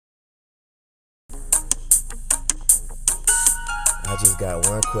I just got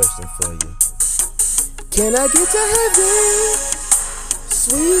one question for you. Can I get to heaven?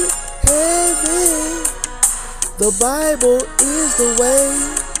 Sweet heaven. The Bible is the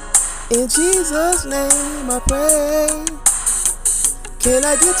way. In Jesus' name I pray. Can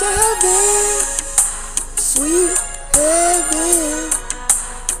I get to heaven? Sweet heaven.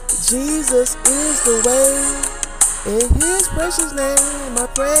 Jesus is the way. In His precious name I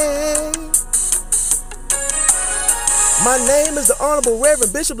pray. My name is the Honorable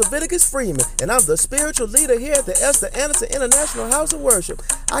Reverend Bishop Leviticus Freeman, and I'm the spiritual leader here at the Esther Anderson International House of Worship.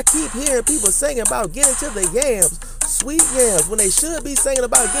 I keep hearing people singing about getting to the yams, sweet yams, when they should be singing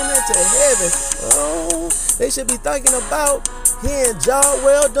about getting into heaven. Oh, they should be thinking about hearing job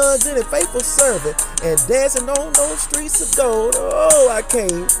well done, good and faithful servant, and dancing on those streets of gold. Oh, I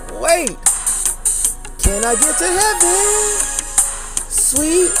can't wait. Can I get to heaven?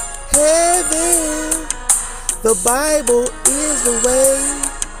 Sweet heaven. The Bible is the way.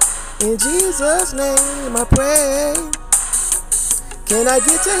 In Jesus' name I pray. Can I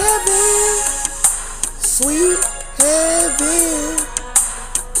get to heaven? Sweet heaven.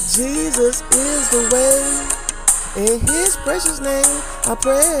 Jesus is the way. In His precious name I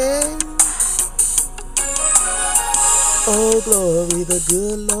pray. Oh, glory, the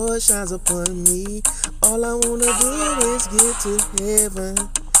good Lord shines upon me. All I want to do is get to heaven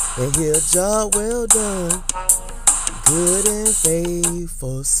and hear a job well done, good and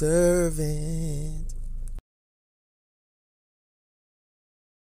faithful servant.